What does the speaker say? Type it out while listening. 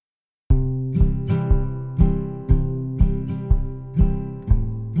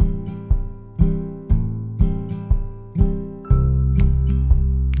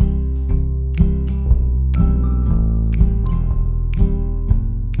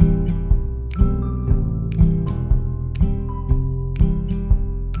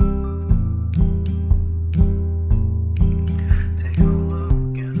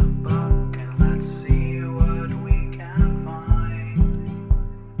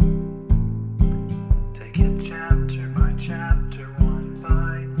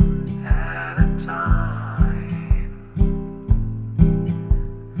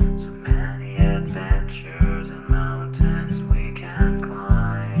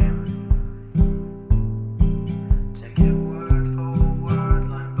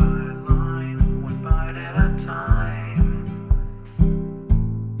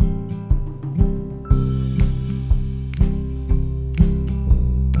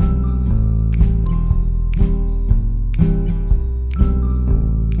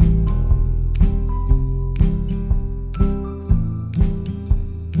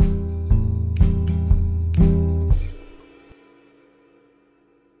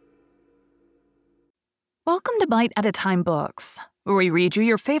Welcome to Bite at a Time Books, where we read you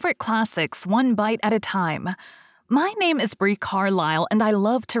your favorite classics one bite at a time. My name is Brie Carlisle, and I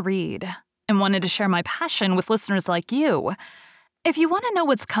love to read, and wanted to share my passion with listeners like you. If you want to know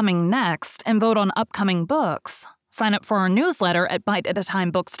what's coming next and vote on upcoming books, sign up for our newsletter at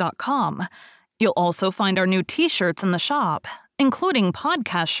biteatatimebooks.com. You'll also find our new t-shirts in the shop, including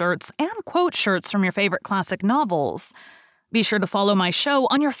podcast shirts and quote shirts from your favorite classic novels. Be sure to follow my show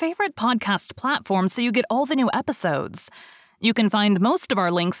on your favorite podcast platform so you get all the new episodes. You can find most of our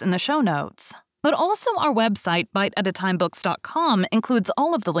links in the show notes, but also our website, biteatatimebooks.com, includes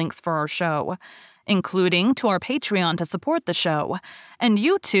all of the links for our show, including to our Patreon to support the show, and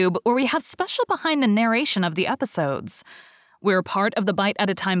YouTube, where we have special behind the narration of the episodes. We're part of the Bite at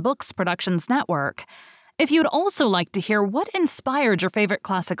a Time Books Productions Network. If you'd also like to hear what inspired your favorite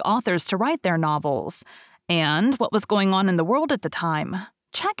classic authors to write their novels, and what was going on in the world at the time,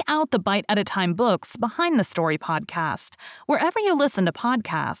 check out the Bite at a Time Books Behind the Story podcast, wherever you listen to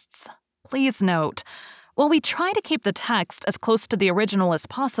podcasts. Please note, while we try to keep the text as close to the original as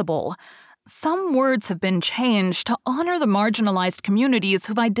possible, some words have been changed to honor the marginalized communities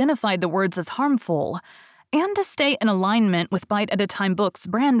who've identified the words as harmful, and to stay in alignment with Bite at a Time Books'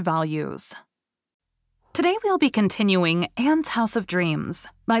 brand values. Today we'll be continuing Anne's House of Dreams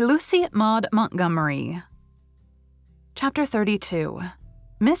by Lucy Maud Montgomery. Chapter 32.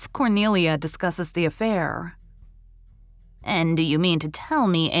 Miss Cornelia discusses the affair. And do you mean to tell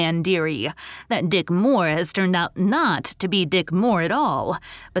me, Anne dearie, that Dick Moore has turned out not to be Dick Moore at all,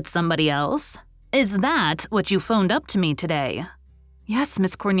 but somebody else? Is that what you phoned up to me today? Yes,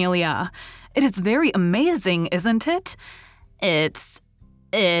 Miss Cornelia. It is very amazing, isn't it? It's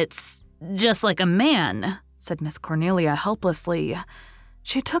just like a man, said Miss Cornelia helplessly.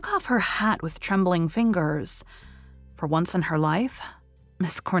 She took off her hat with trembling fingers. For once in her life,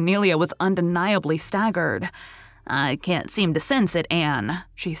 Miss Cornelia was undeniably staggered. I can't seem to sense it, Anne,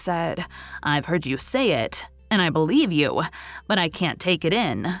 she said. I've heard you say it, and I believe you, but I can't take it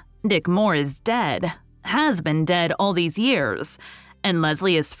in. Dick Moore is dead, has been dead all these years, and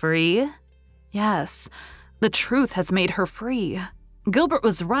Leslie is free? Yes, the truth has made her free. Gilbert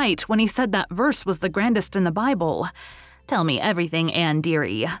was right when he said that verse was the grandest in the Bible. Tell me everything, Anne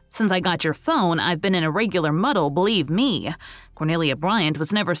dearie. Since I got your phone, I've been in a regular muddle, believe me. Cornelia Bryant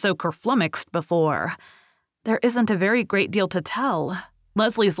was never so kerflummoxed before. There isn't a very great deal to tell.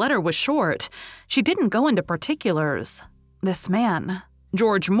 Leslie's letter was short. She didn't go into particulars. This man,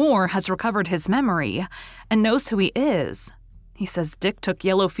 George Moore, has recovered his memory and knows who he is. He says Dick took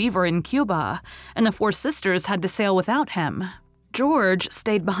yellow fever in Cuba, and the four sisters had to sail without him. George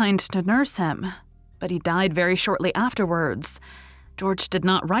stayed behind to nurse him, but he died very shortly afterwards. George did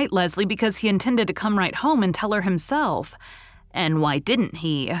not write Leslie because he intended to come right home and tell her himself. And why didn't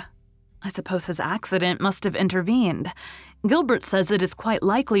he? I suppose his accident must have intervened. Gilbert says it is quite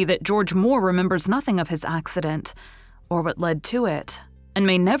likely that George Moore remembers nothing of his accident, or what led to it, and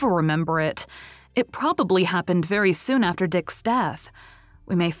may never remember it. It probably happened very soon after Dick's death.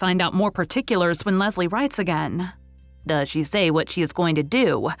 We may find out more particulars when Leslie writes again. Does she say what she is going to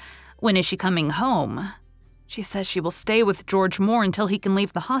do? When is she coming home? She says she will stay with George Moore until he can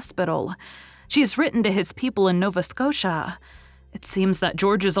leave the hospital. She has written to his people in Nova Scotia. It seems that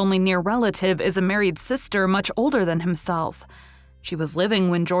George's only near relative is a married sister much older than himself. She was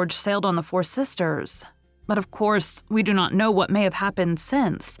living when George sailed on the Four Sisters. But of course, we do not know what may have happened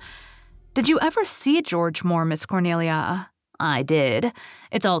since. Did you ever see George Moore, Miss Cornelia? I did.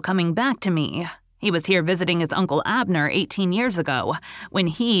 It's all coming back to me. He was here visiting his Uncle Abner 18 years ago, when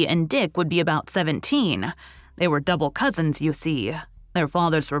he and Dick would be about 17. They were double cousins, you see. Their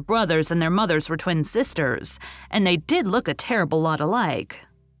fathers were brothers and their mothers were twin sisters, and they did look a terrible lot alike.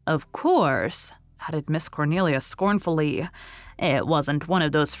 Of course, added Miss Cornelia scornfully. It wasn't one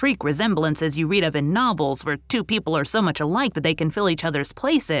of those freak resemblances you read of in novels where two people are so much alike that they can fill each other's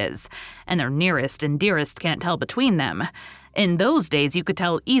places, and their nearest and dearest can't tell between them. In those days, you could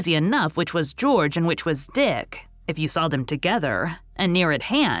tell easy enough which was George and which was Dick, if you saw them together, and near at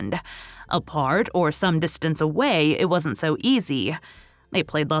hand. Apart or some distance away, it wasn't so easy. They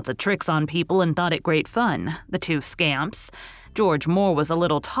played lots of tricks on people and thought it great fun, the two scamps. George Moore was a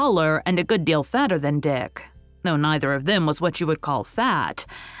little taller and a good deal fatter than Dick. Though neither of them was what you would call fat.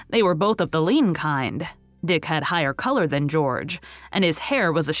 They were both of the lean kind. Dick had higher color than George, and his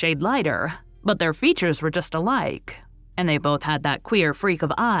hair was a shade lighter, but their features were just alike. And they both had that queer freak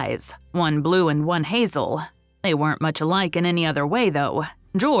of eyes, one blue and one hazel. They weren't much alike in any other way, though.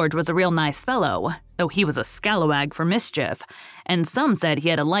 George was a real nice fellow, though he was a scalawag for mischief, and some said he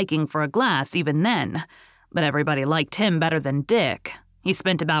had a liking for a glass even then. But everybody liked him better than Dick. He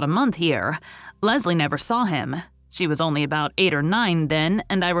spent about a month here. Leslie never saw him. She was only about 8 or 9 then,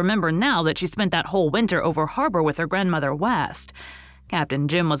 and I remember now that she spent that whole winter over harbor with her grandmother West. Captain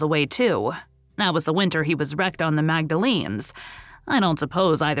Jim was away too. That was the winter he was wrecked on the Magdalenes. I don't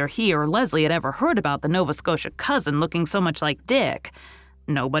suppose either he or Leslie had ever heard about the Nova Scotia cousin looking so much like Dick.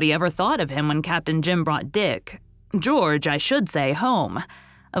 Nobody ever thought of him when Captain Jim brought George, I should say, home.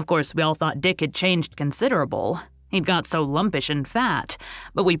 Of course, we all thought Dick had changed considerable. He'd got so lumpish and fat,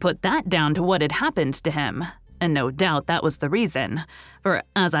 but we put that down to what had happened to him. And no doubt that was the reason. For,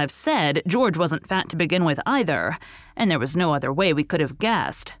 as I've said, George wasn't fat to begin with either, and there was no other way we could have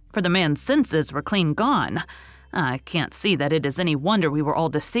guessed, for the man's senses were clean gone. I can't see that it is any wonder we were all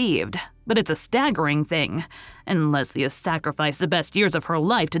deceived, but it's a staggering thing. And Leslie has sacrificed the best years of her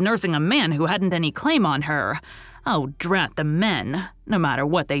life to nursing a man who hadn't any claim on her. Oh, drat the men. No matter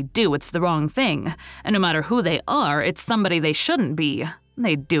what they do, it's the wrong thing. And no matter who they are, it's somebody they shouldn't be.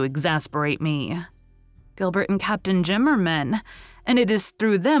 They do exasperate me. Gilbert and Captain Jim are men, and it is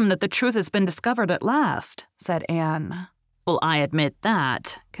through them that the truth has been discovered at last, said Anne. Well, I admit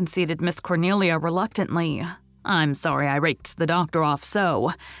that, conceded Miss Cornelia reluctantly. I'm sorry I raked the doctor off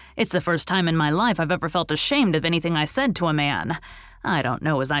so. It's the first time in my life I've ever felt ashamed of anything I said to a man. I don't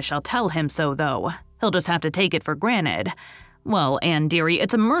know as I shall tell him so, though. He'll just have to take it for granted. Well, Anne dearie,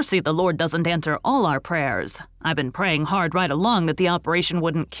 it's a mercy the Lord doesn't answer all our prayers. I've been praying hard right along that the operation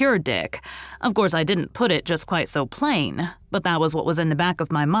wouldn't cure Dick. Of course, I didn't put it just quite so plain, but that was what was in the back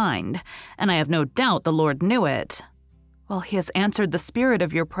of my mind, and I have no doubt the Lord knew it. Well, he has answered the spirit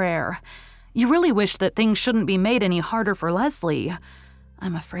of your prayer. You really wish that things shouldn't be made any harder for Leslie.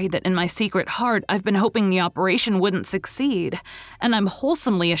 I'm afraid that in my secret heart I've been hoping the operation wouldn't succeed, and I'm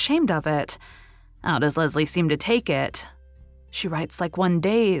wholesomely ashamed of it. How does Leslie seem to take it? She writes like one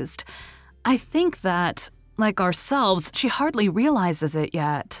dazed. I think that, like ourselves, she hardly realizes it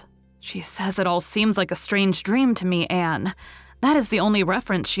yet. She says it all seems like a strange dream to me, Anne. That is the only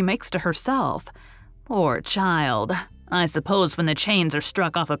reference she makes to herself. Poor child. I suppose when the chains are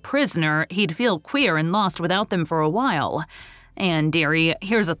struck off a prisoner, he'd feel queer and lost without them for a while. And, dearie,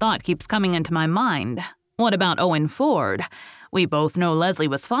 here's a thought keeps coming into my mind. What about Owen Ford? We both know Leslie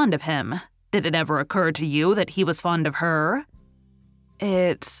was fond of him. Did it ever occur to you that he was fond of her?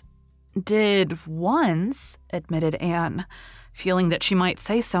 It did once, admitted Anne, feeling that she might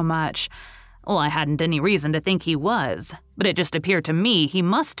say so much. Well, I hadn't any reason to think he was, but it just appeared to me he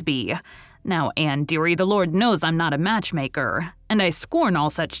must be. Now, Anne dearie, the Lord knows I'm not a matchmaker, and I scorn all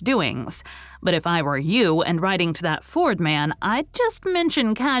such doings. But if I were you and writing to that Ford man, I'd just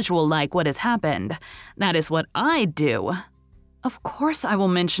mention casual-like what has happened. That is what I'd do. Of course I will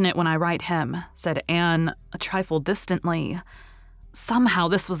mention it when I write him, said Anne, a trifle distantly. Somehow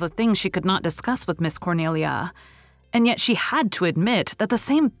this was a thing she could not discuss with Miss Cornelia, and yet she had to admit that the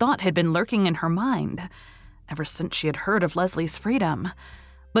same thought had been lurking in her mind ever since she had heard of Leslie's freedom.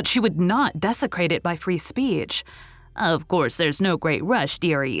 But she would not desecrate it by free speech. Of course, there's no great rush,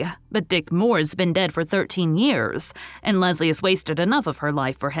 dearie, but Dick Moore's been dead for 13 years, and Leslie has wasted enough of her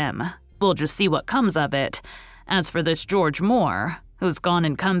life for him. We'll just see what comes of it. As for this George Moore, who's gone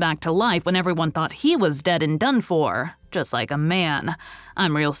and come back to life when everyone thought he was dead and done for, just like a man,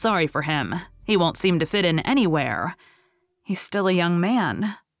 I'm real sorry for him. He won't seem to fit in anywhere. He's still a young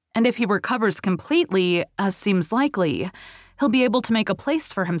man, and if he recovers completely, as seems likely, he'll be able to make a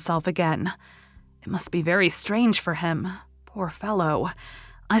place for himself again. It must be very strange for him, poor fellow.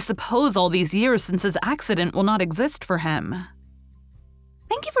 I suppose all these years since his accident will not exist for him.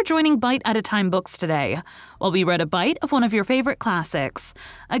 Thank you for joining Bite at a Time Books today, while we read a bite of one of your favorite classics.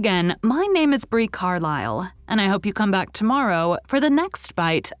 Again, my name is Brie Carlisle, and I hope you come back tomorrow for the next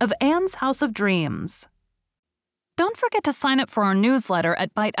bite of Anne's House of Dreams. Don't forget to sign up for our newsletter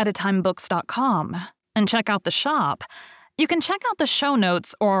at biteatatimebooks.com and check out the shop. You can check out the show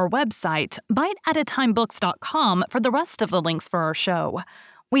notes or our website, biteatatimebooks.com, for the rest of the links for our show.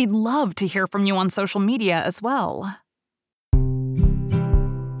 We'd love to hear from you on social media as well.